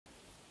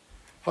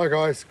Hi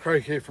guys,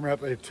 Craig here from Out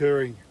There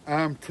Touring.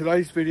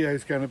 Today's video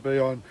is going to be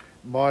on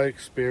my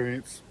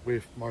experience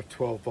with my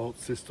 12 volt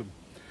system.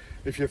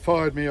 If you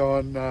followed me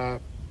on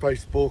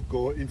Facebook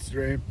or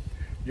Instagram,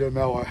 you'll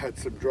know I had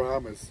some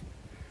dramas.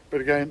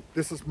 But again,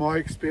 this is my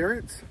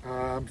experience, so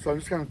I'm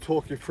just going to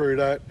talk you through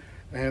that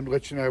and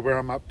let you know where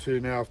I'm up to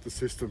now with the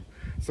system.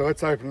 So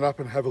let's open it up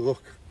and have a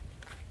look.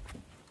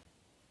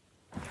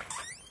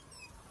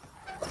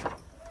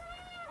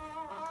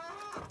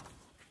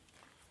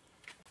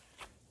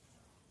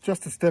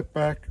 Just to step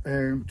back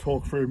and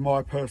talk through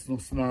my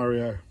personal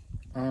scenario.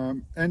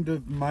 End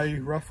of May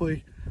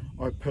roughly,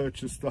 I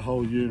purchased the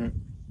whole unit.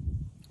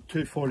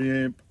 240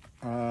 amp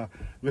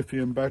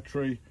lithium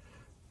battery,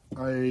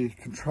 a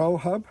control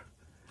hub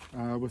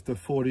with the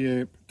 40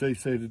 amp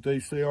DC to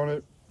DC on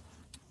it,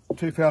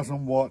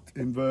 2000 watt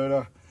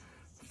inverter,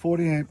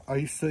 40 amp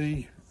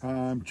AC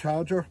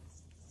charger,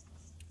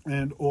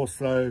 and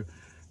also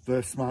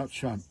the smart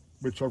shunt,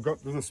 which I've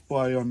got the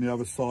display on the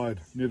other side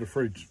near the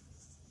fridge.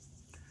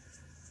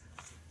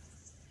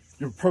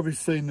 You've probably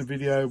seen the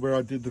video where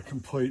I did the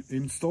complete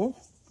install.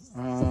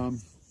 Now,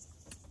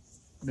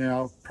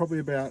 probably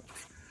about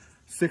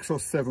 6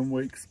 or 7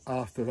 weeks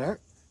after that,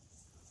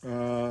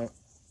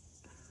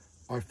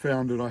 I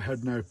found that I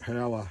had no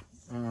power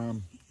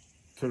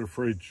to the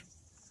fridge.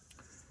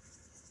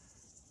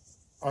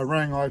 I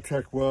rang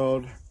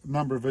Itechworld, a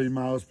number of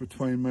emails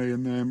between me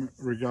and them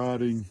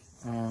regarding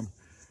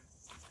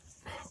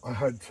I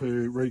had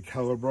to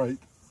recalibrate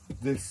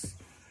this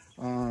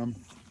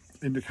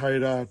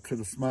indicator to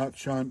the smart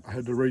shunt. I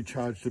had to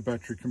recharge the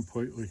battery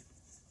completely.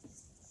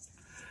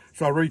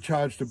 So I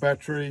recharged the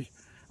battery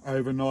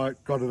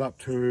overnight, got it up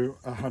to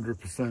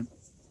 100%.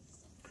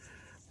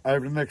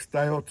 Over the next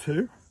day or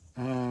two,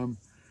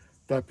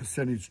 that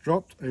percentage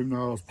dropped, even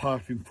though I was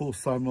parked in full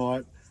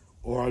sunlight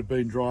or I'd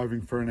been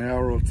driving for an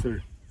hour or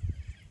two.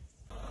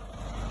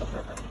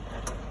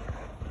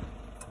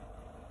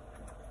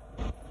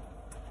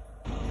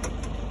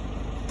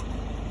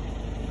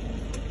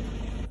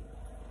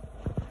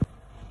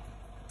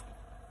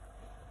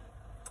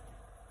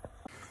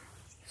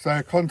 So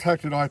I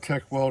contacted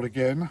Itechworld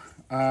again,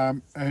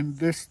 and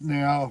this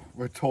now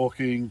we're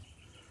talking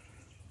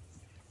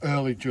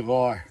early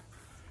July,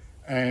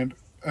 and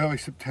early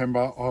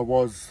September I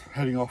was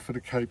heading off for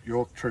the Cape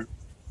York trip.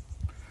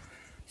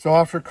 So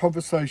after a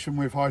conversation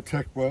with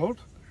Itechworld,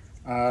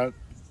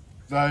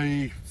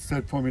 they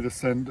said for me to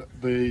send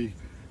the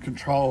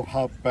control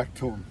hub back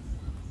to them,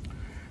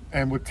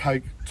 and would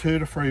take 2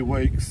 to 3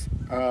 weeks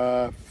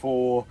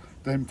for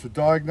them to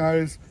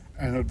diagnose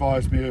and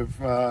advise me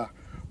of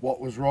what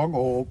was wrong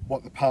or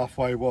what the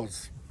pathway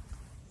was.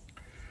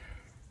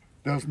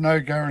 There was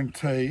no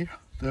guarantee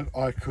that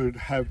I could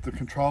have the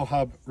control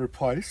hub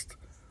replaced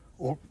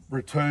or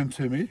returned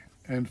to me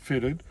and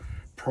fitted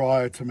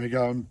prior to me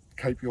going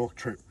Cape York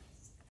trip.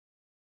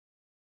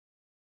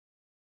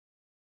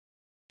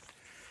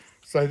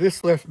 So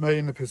this left me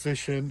in a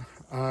position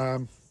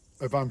of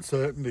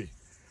uncertainty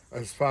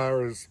as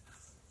far as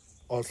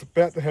I was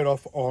about to head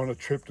off on a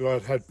trip that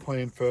I'd had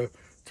planned for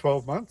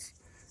 12 months.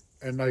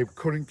 And they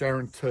couldn't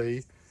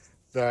guarantee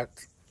that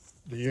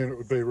the unit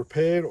would be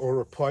repaired or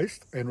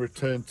replaced and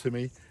returned to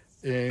me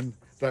in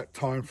that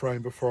time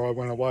frame before I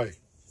went away.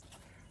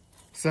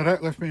 So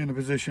that left me in a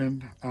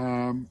position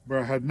where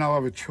I had no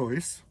other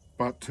choice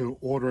but to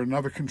order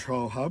another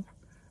control hub,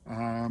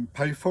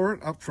 pay for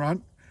it up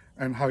front,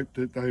 and hope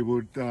that they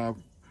would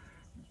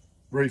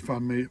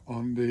refund me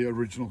on the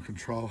original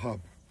control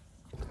hub.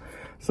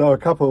 So a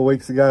couple of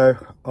weeks ago,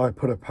 I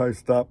put a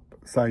post up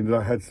saying that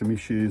I had some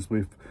issues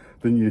with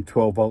the new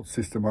 12 volt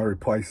system I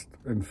replaced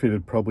and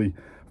fitted probably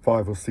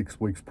 5 or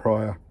 6 weeks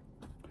prior.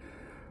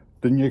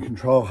 The new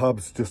control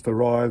hub's just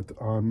arrived.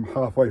 I'm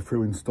halfway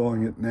through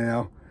installing it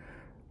now.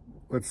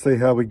 Let's see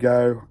how we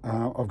go.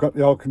 I've got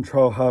the old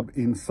control hub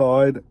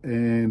inside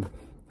and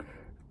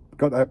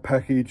got that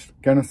packaged.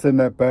 Gonna send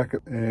that back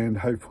and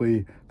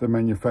hopefully the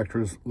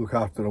manufacturers look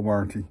after the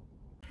warranty.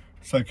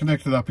 So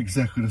connected up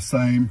exactly the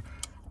same.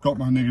 Got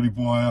my negative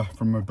wire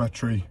from my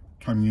battery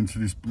coming into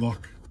this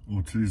block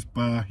or to this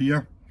bar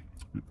here.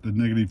 The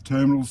negative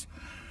terminals,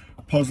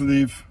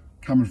 positive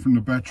coming from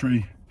the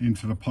battery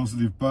into the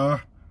positive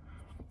bar,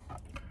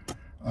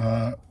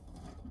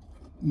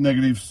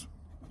 negatives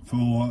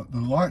for the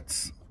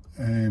lights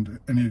and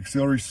any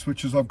auxiliary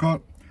switches I've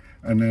got,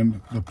 and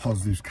then the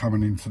positives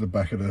coming into the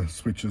back of the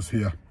switches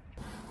here.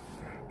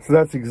 So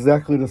that's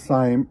exactly the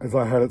same as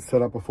I had it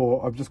set up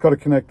before. I've just got to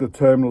connect the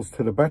terminals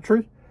to the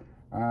battery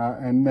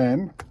and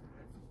then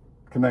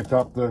connect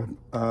up the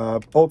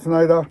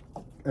alternator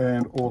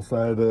and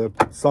also the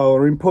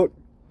solar input,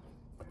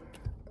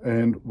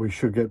 and we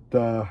should get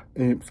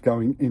amps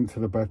going into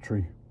the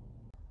battery.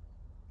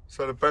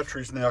 So the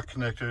battery's now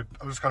connected.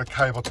 I'm just going to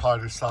cable tie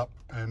this up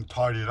and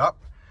tidy it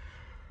up.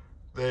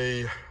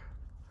 The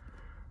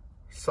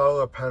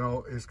solar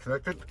panel is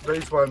connected.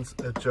 These ones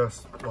are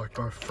just like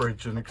my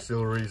fridge and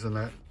auxiliaries and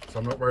that, so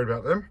I'm not worried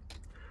about them.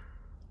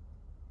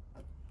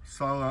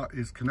 Solar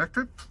is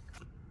connected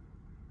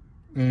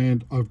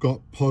and I've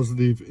got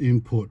positive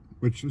input.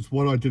 which is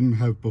what I didn't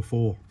have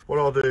before. What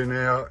I'll do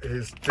now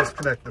is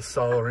disconnect the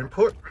solar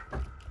input.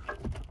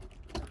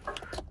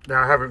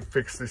 Now I haven't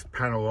fixed this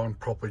panel on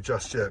properly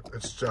just yet.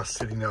 It's just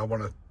sitting there. I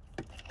want to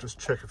just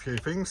check a few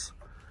things.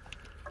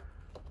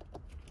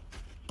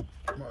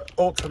 My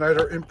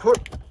alternator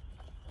input.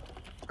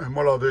 And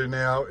what I'll do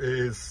now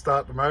is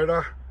start the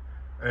motor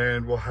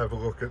and we'll have a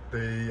look at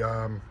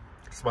the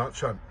smart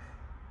shunt.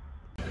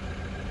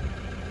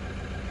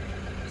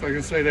 So you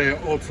can see the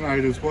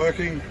alternator's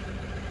working.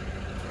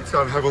 Let's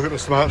go and have a look at the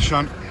smart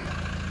shunt.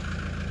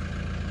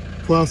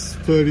 Plus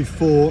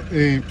 34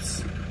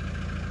 amps.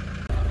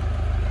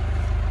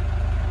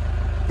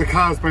 The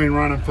car's been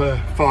running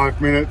for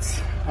 5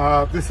 minutes.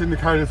 This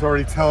indicator's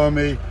already telling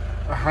me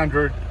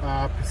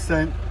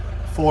 100%,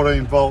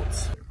 14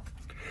 volts.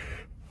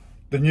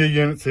 The new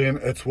unit's in,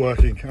 it's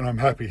working, and I'm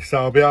happy. So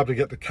I'll be able to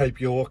get to Cape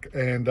York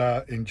and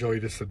enjoy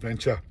this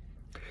adventure.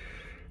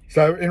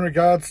 So in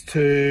regards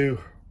to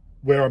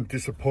where I'm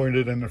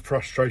disappointed and the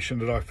frustration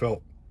that I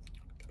felt,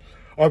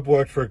 I've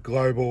worked for a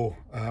global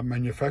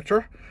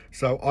manufacturer,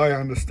 so I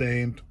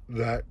understand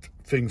that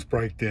things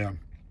break down.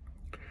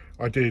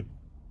 I did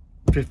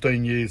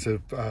 15 years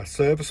of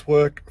service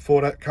work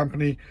for that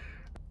company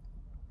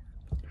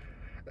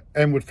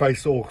and would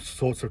face all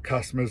sorts of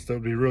customers that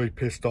would be really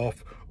pissed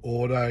off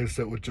or those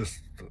that would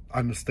just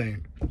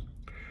understand.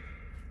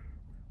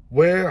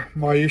 Where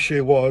my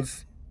issue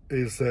was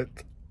is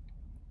that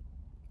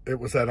it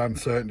was that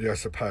uncertainty, I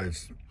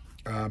suppose.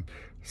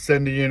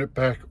 Send the unit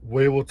back,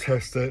 we will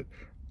test it,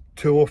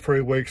 2 or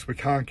 3 weeks, we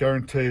can't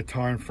guarantee a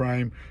time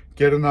frame,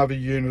 get another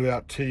unit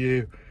out to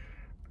you,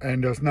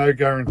 and there's no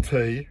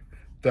guarantee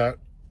that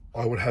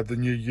I would have the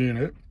new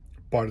unit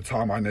by the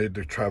time I needed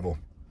to travel.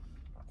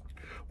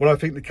 What I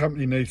think the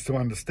company needs to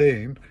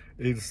understand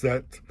is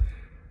that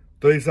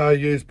these are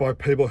used by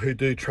people who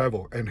do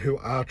travel and who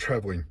are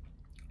traveling.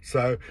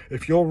 So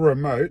if you're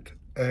remote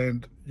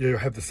and you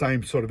have the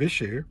same sort of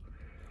issue,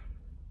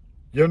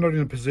 you're not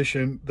in a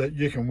position that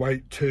you can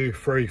wait 2,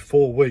 3,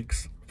 4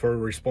 weeks for a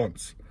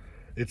response.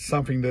 It's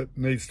something that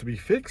needs to be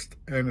fixed,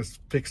 and it's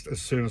fixed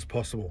as soon as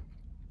possible.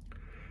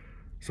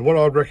 So what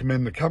I'd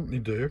recommend the company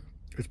do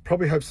is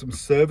probably have some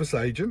service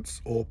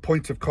agents or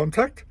points of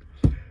contact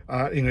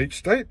in each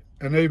state.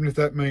 And even if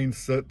that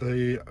means that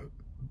the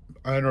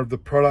owner of the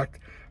product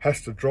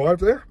has to drive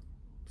there,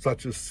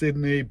 such as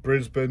Sydney,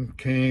 Brisbane,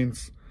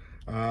 Cairns,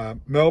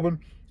 Melbourne,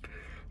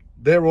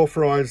 their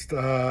authorised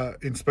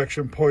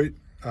inspection point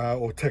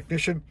or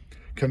technician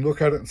can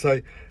look at it and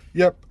say,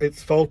 yep,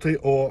 it's faulty,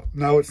 or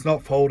no, it's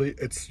not faulty,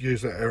 it's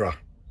user error.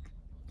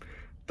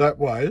 That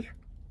way,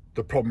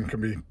 the problem can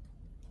be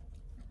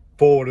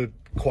forwarded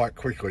quite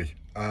quickly,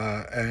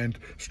 and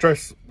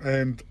stress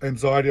and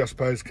anxiety, I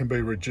suppose, can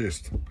be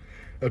reduced.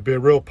 It'd be a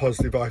real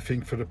positive, I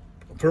think,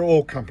 for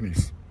all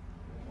companies.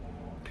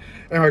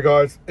 Anyway,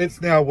 guys,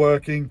 it's now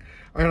working.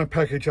 I'm going to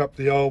package up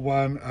the old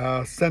one,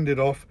 send it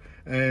off,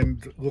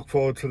 and look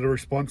forward to the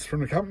response from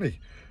the company.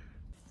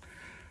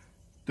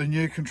 The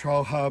new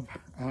control hub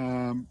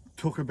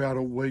took about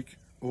a week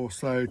or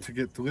so to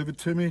get delivered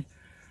to me.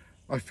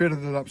 I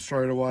fitted it up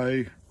straight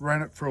away,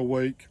 ran it for a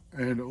week,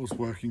 and it was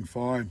working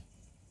fine.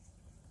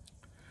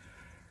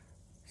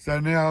 So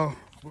now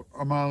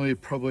I'm only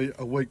probably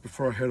a week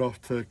before I head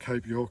off to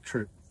Cape York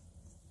trip.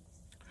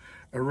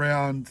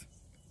 Around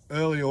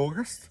early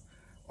August,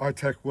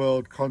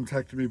 Itechworld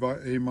contacted me by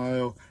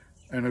email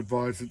and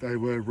advised that they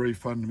were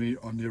refunding me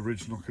on the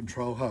original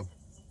control hub.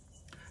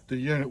 The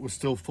unit was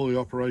still fully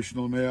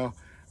operational now,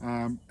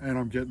 and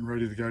I'm getting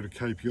ready to go to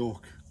Cape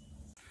York.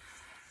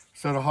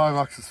 So the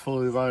Hilux is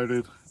fully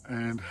loaded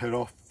and head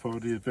off for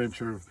the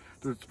adventure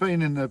that's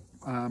been in the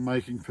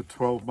making for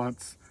 12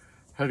 months,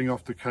 heading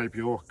off to Cape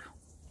York.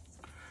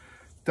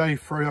 Day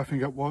 3, I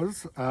think it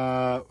was,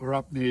 we're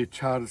up near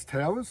Charters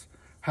Towers,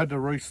 had to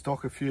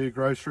restock a few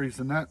groceries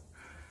and that,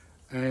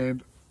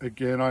 and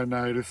again I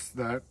noticed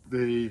that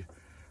the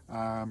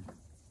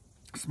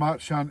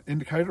smart shunt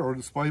indicator or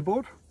display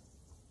board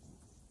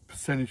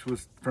percentage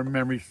was, from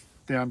memory,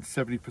 down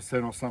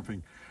 70% or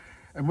something,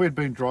 and we'd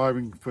been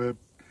driving for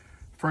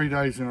 3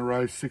 days in a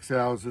row, 6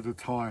 hours at a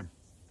time,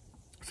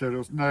 so there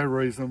was no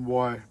reason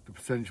why the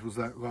percentage was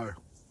that low.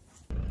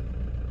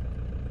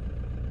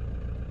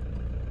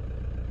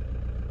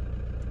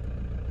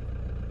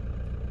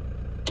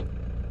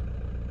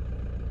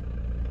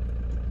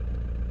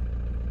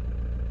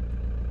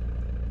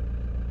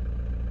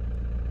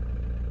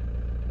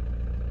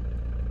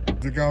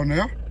 Is it going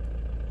now? No,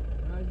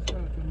 I just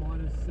got it to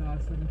minus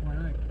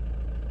 7.8.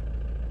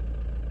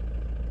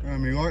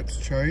 My light's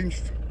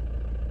changed.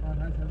 Oh, it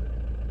has it?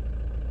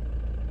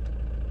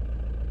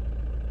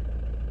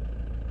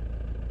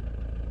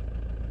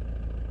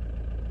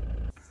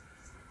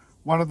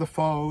 One of the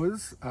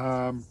followers,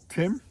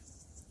 Tim,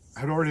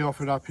 had already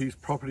offered up his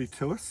property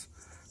to us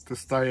to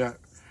stay at,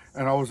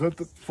 and I was at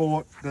the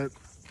thought that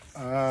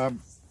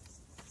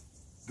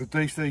the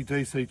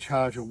Dcdc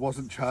charger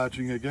wasn't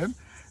charging again,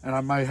 and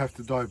I may have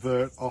to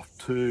divert off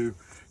to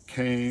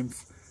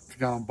Cairns to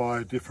go and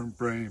buy a different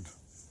brand.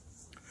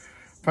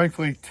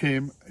 Thankfully,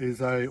 Tim is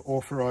a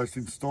authorised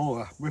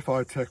installer with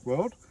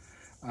Itechworld,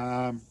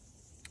 and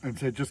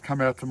said just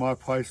come out to my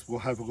place, we'll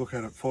have a look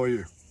at it for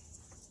you.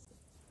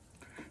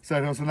 So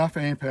there was enough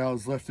amp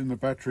hours left in the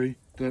battery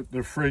that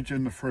the fridge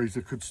and the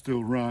freezer could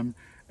still run,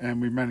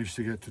 and we managed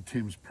to get to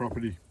Tim's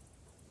property.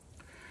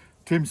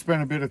 Tim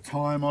spent a bit of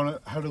time on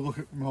it, had a look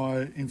at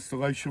my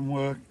installation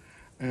work,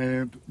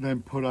 and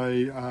then put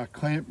a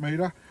clamp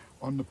meter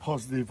on the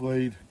positive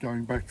lead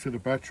going back to the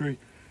battery.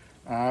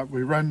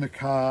 We ran the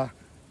car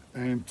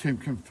and Tim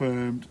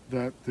confirmed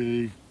that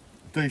the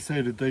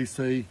DC to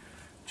DC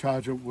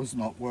charger was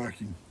not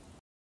working.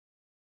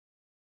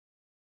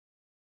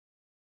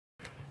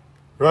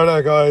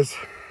 Righto guys,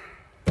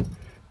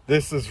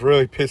 this has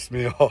really pissed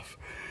me off.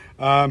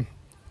 I'm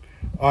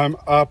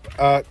up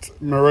at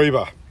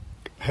Mariba,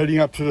 heading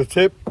up to the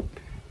tip.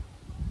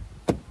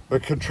 The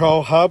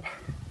control hub,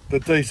 the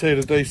DC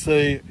to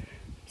DC,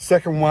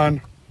 second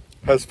one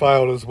has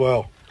failed as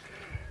well.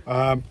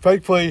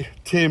 Thankfully,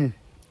 Tim,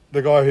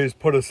 the guy who's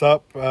put us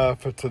up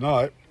for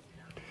tonight,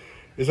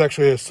 is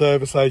actually a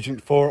service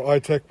agent for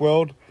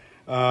Itechworld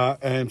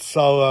and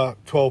solar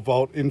 12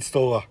 volt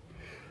installer.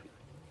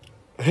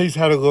 He's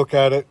had a look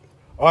at it.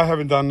 I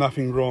haven't done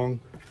nothing wrong.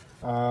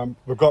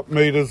 We've got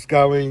meters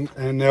going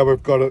and now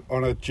we've got it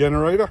on a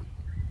generator.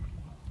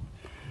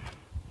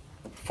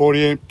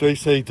 40 amp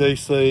DC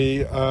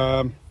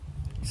DC,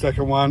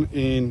 second one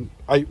in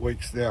 8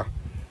 weeks now,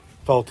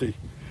 faulty.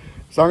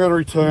 So I'm going to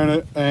return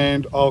it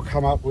and I'll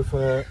come up with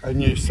a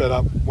new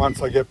setup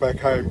once I get back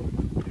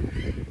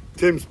home.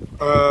 Tim's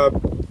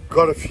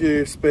got a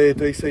few spare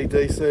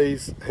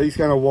DC-DCs. He's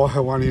going to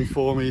wire one in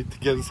for me to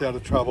get us out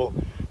of trouble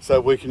so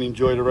we can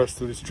enjoy the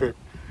rest of this trip.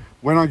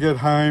 When I get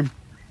home,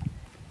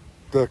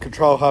 the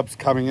control hub's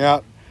coming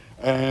out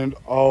and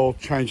I'll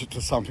change it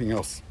to something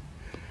else.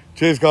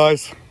 Cheers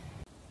guys.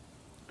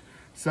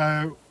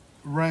 So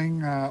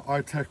rang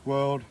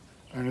Itechworld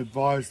and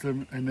advised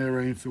them, and their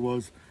answer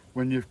was,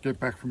 when you get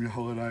back from your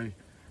holiday,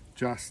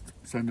 just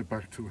send it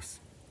back to us.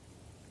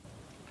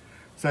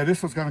 So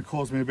this was going to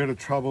cause me a bit of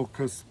trouble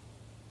because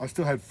I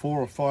still had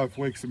 4 or 5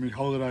 weeks of my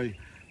holiday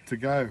to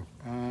go,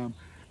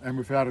 and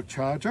without a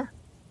charger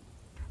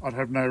I'd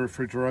have no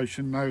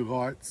refrigeration, no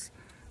lights,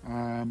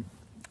 and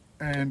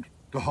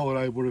the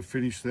holiday would have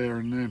finished there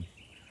and then.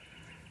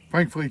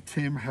 Thankfully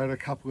Tim had a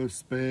couple of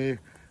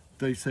spare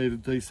DC to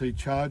DC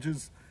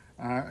chargers,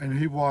 and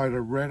he wired a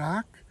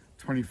Redarc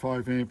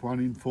 25 amp one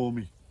in for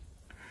me.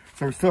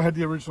 So we still had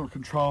the original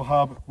control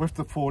hub with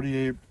the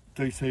 40 amp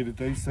DC to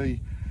DC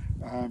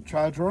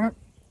charger on it.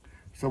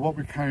 So what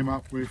we came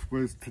up with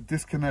was to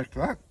disconnect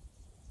that,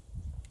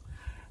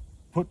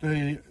 put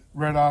the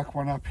Redarc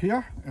one up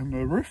here in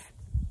the roof,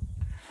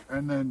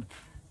 and then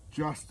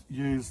just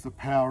use the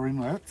power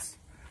inlets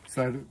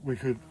so that we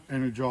could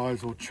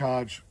energize or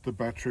charge the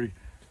battery.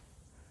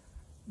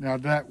 Now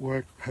that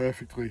worked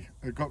perfectly.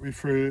 It got me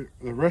through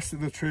the rest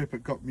of the trip,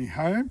 it got me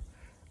home,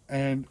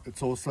 and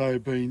it's also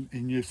been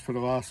in use for the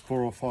last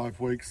 4 or 5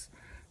 weeks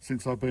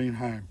since I've been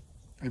home,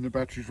 and the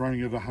battery's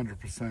running at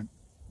 100%.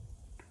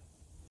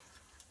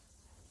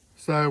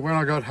 So when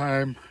I got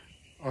home,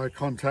 I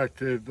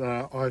contacted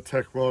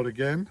Itechworld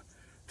again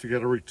to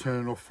get a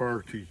return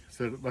authority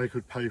so that they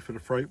could pay for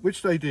the freight,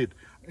 which they did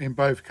in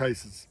both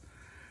cases.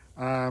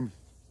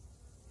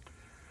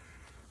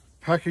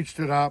 Packaged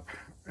it up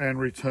and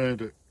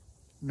returned it.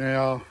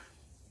 Now,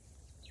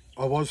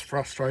 I was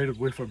frustrated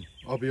with them,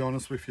 I'll be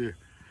honest with you.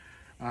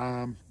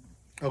 A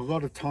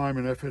lot of time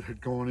and effort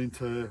had gone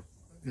into,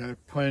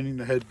 planning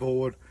the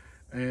headboard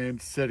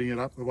and setting it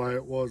up the way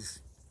it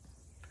was.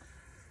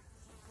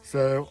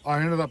 So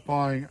I ended up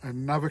buying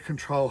another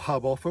control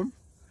hub off them,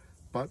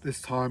 but this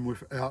time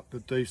without the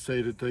DC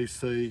to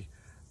DC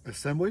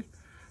assembly,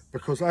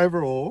 because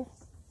overall,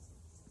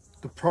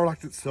 the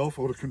product itself,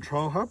 or the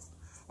control hub,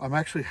 I'm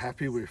actually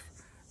happy with.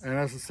 And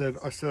as I said,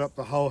 I set up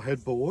the whole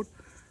headboard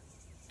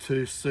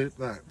to suit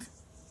that.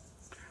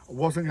 I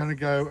wasn't going to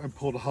go and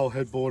pull the whole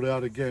headboard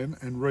out again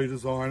and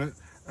redesign it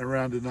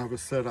around another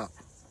setup.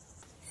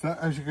 So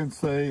as you can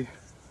see,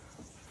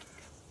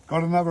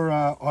 got another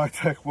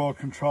Itechworld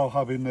control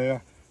hub in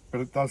there,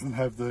 but it doesn't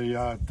have the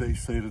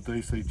DC to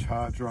DC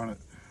charger on it.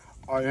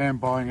 I am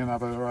buying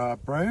another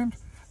brand,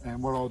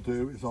 and what I'll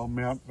do is I'll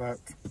mount that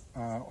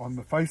on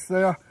the face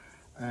there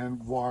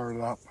and wire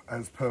it up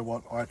as per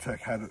what Itech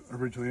had it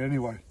originally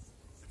anyway.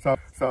 So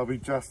it'll be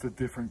just a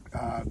different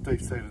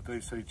DC to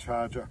DC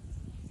charger.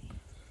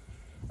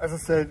 As I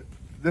said,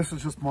 this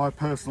is just my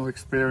personal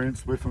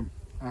experience with them,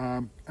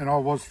 and I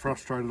was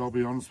frustrated, I'll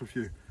be honest with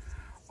you.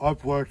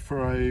 I've worked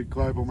for a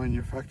global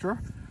manufacturer,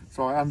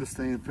 so I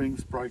understand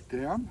things break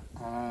down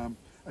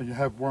and you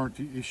have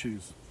warranty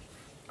issues.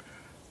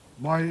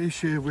 My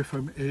issue with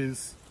them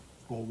is,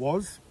 or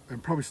was,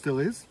 and probably still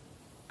is,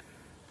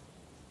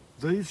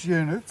 these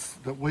units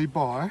that we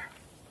buy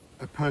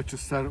are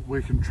purchased so that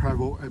we can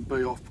travel and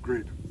be off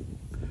grid.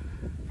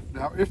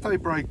 Now, if they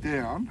break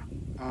down,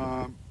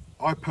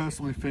 I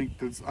personally think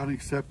that it's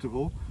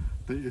unacceptable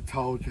that you're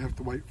told you have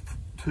to wait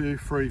 2,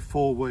 3,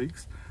 4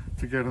 weeks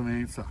to get an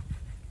answer.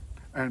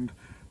 And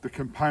the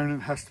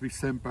component has to be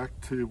sent back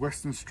to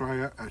Western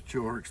Australia at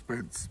your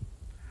expense.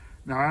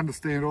 Now I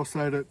understand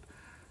also that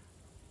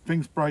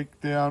things break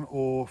down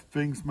or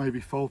things may be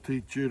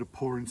faulty due to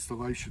poor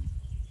installation.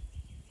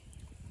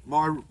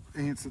 My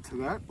answer to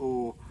that,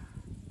 or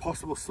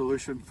possible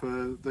solution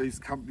for these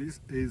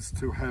companies, is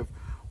to have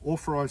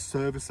authorised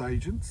service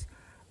agents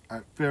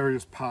at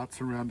various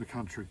parts around the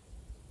country.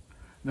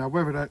 Now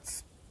whether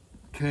that's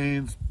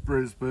Cairns,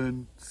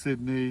 Brisbane,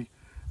 Sydney,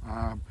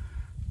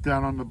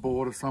 down on the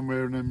border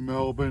somewhere in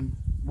Melbourne,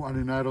 one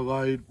in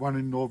Adelaide, one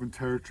in Northern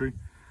Territory,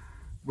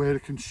 where the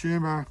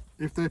consumer,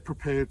 if they're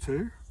prepared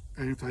to,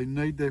 and if they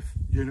need their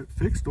unit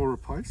fixed or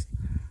replaced,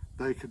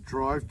 they could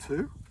drive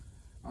to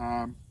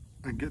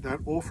and get that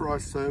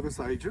authorised service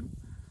agent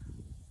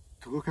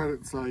to look at it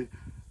and say,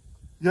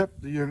 yep,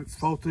 the unit's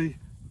faulty,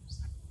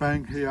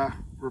 bang, here,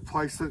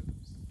 replace it,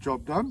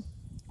 job done.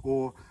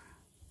 Or,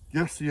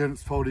 yes, the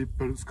unit's faulty,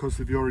 but it's because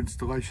of your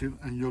installation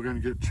and you're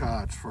going to get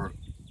charged for it.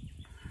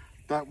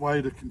 That way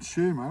the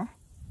consumer,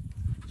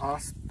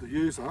 us, the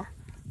user,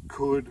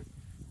 could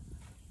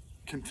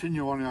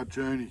continue on our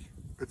journey.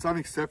 It's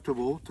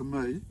unacceptable to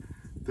me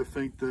to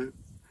think that,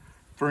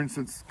 for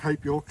instance,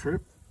 Cape York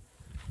trip,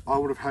 I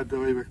would have had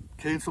to either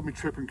cancel my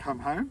trip and come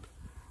home,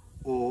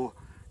 or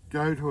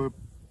go to a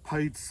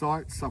paid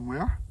site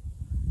somewhere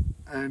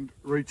and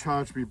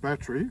recharge my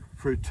battery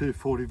through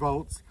 240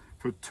 volts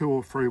for 2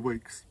 or 3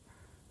 weeks.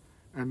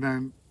 And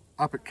then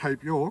up at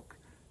Cape York,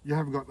 you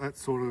haven't got that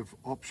sort of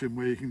option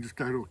where you can just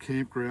go to a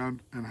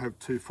campground and have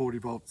 240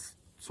 volts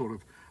sort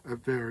of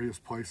at various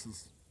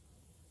places.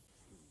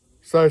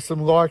 So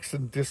some likes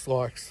and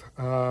dislikes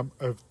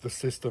of the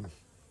system.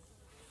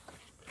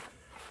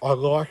 I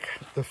like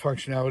the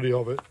functionality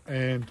of it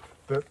and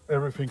that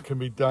everything can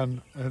be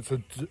done, and it's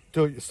a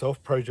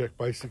do-it-yourself project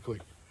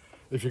basically.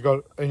 If you've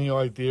got any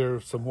idea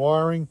of some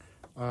wiring,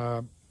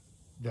 yeah,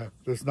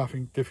 there's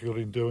nothing difficult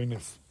in doing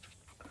this.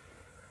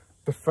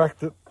 The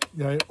fact that,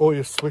 you know, all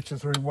your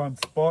switches are in one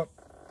spot,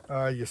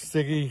 your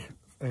SIGI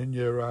and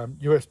your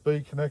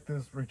USB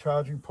connectors,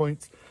 recharging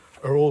points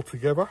are all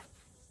together.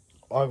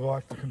 I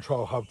like the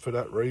control hub for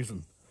that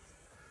reason.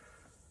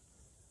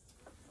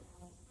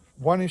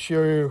 One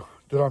issue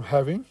that I'm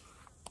having,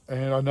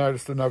 and I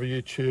noticed another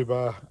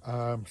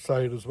YouTuber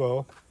say it as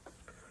well,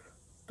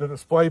 the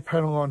display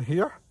panel on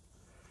here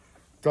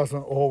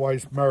doesn't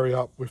always marry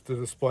up with the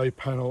display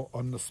panel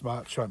on the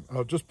smart shunt.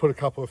 I'll just put a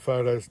couple of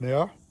photos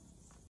now.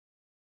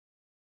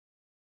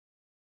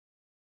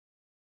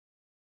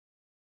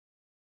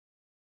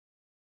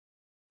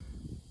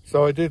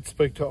 So I did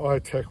speak to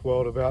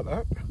Itechworld about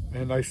that,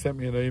 and they sent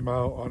me an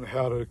email on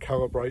how to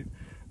calibrate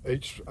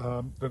each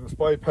the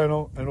display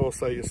panel and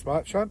also your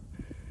smart shunt.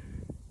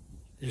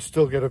 You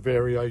still get a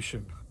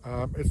variation.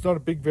 It's not a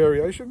big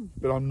variation,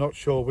 but I'm not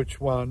sure which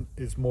one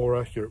is more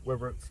accurate,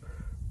 whether it's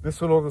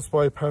this little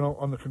display panel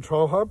on the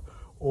control hub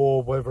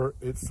or whether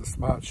it's the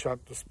smart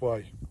shunt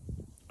display.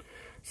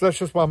 So that's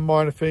just one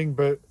minor thing,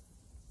 but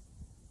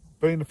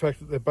being the fact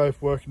that they're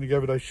both working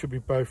together, they should be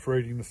both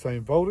reading the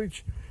same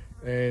voltage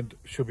and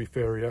should be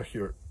very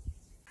accurate.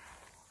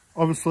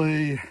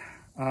 Obviously,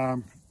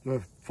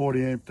 the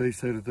 40 amp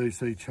DC to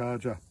DC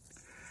charger.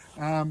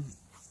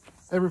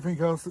 Everything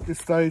else at this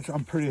stage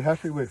I'm pretty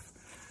happy with.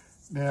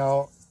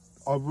 Now,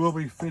 I will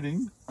be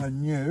fitting a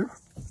new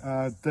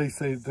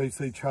DC to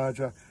DC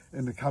charger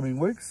in the coming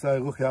weeks, so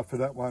look out for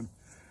that one.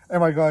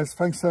 Anyway guys,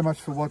 thanks so much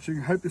for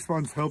watching. Hope this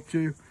one's helped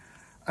you.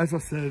 As I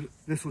said,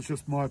 this was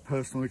just my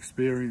personal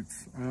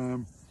experience.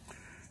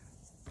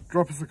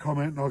 Drop us a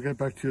comment and I'll get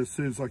back to you as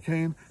soon as I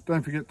can.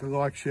 Don't forget to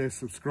like, share,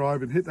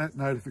 subscribe and hit that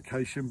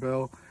notification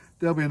bell.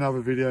 There'll be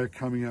another video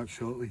coming out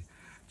shortly.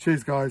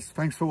 Cheers guys,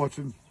 thanks for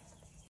watching.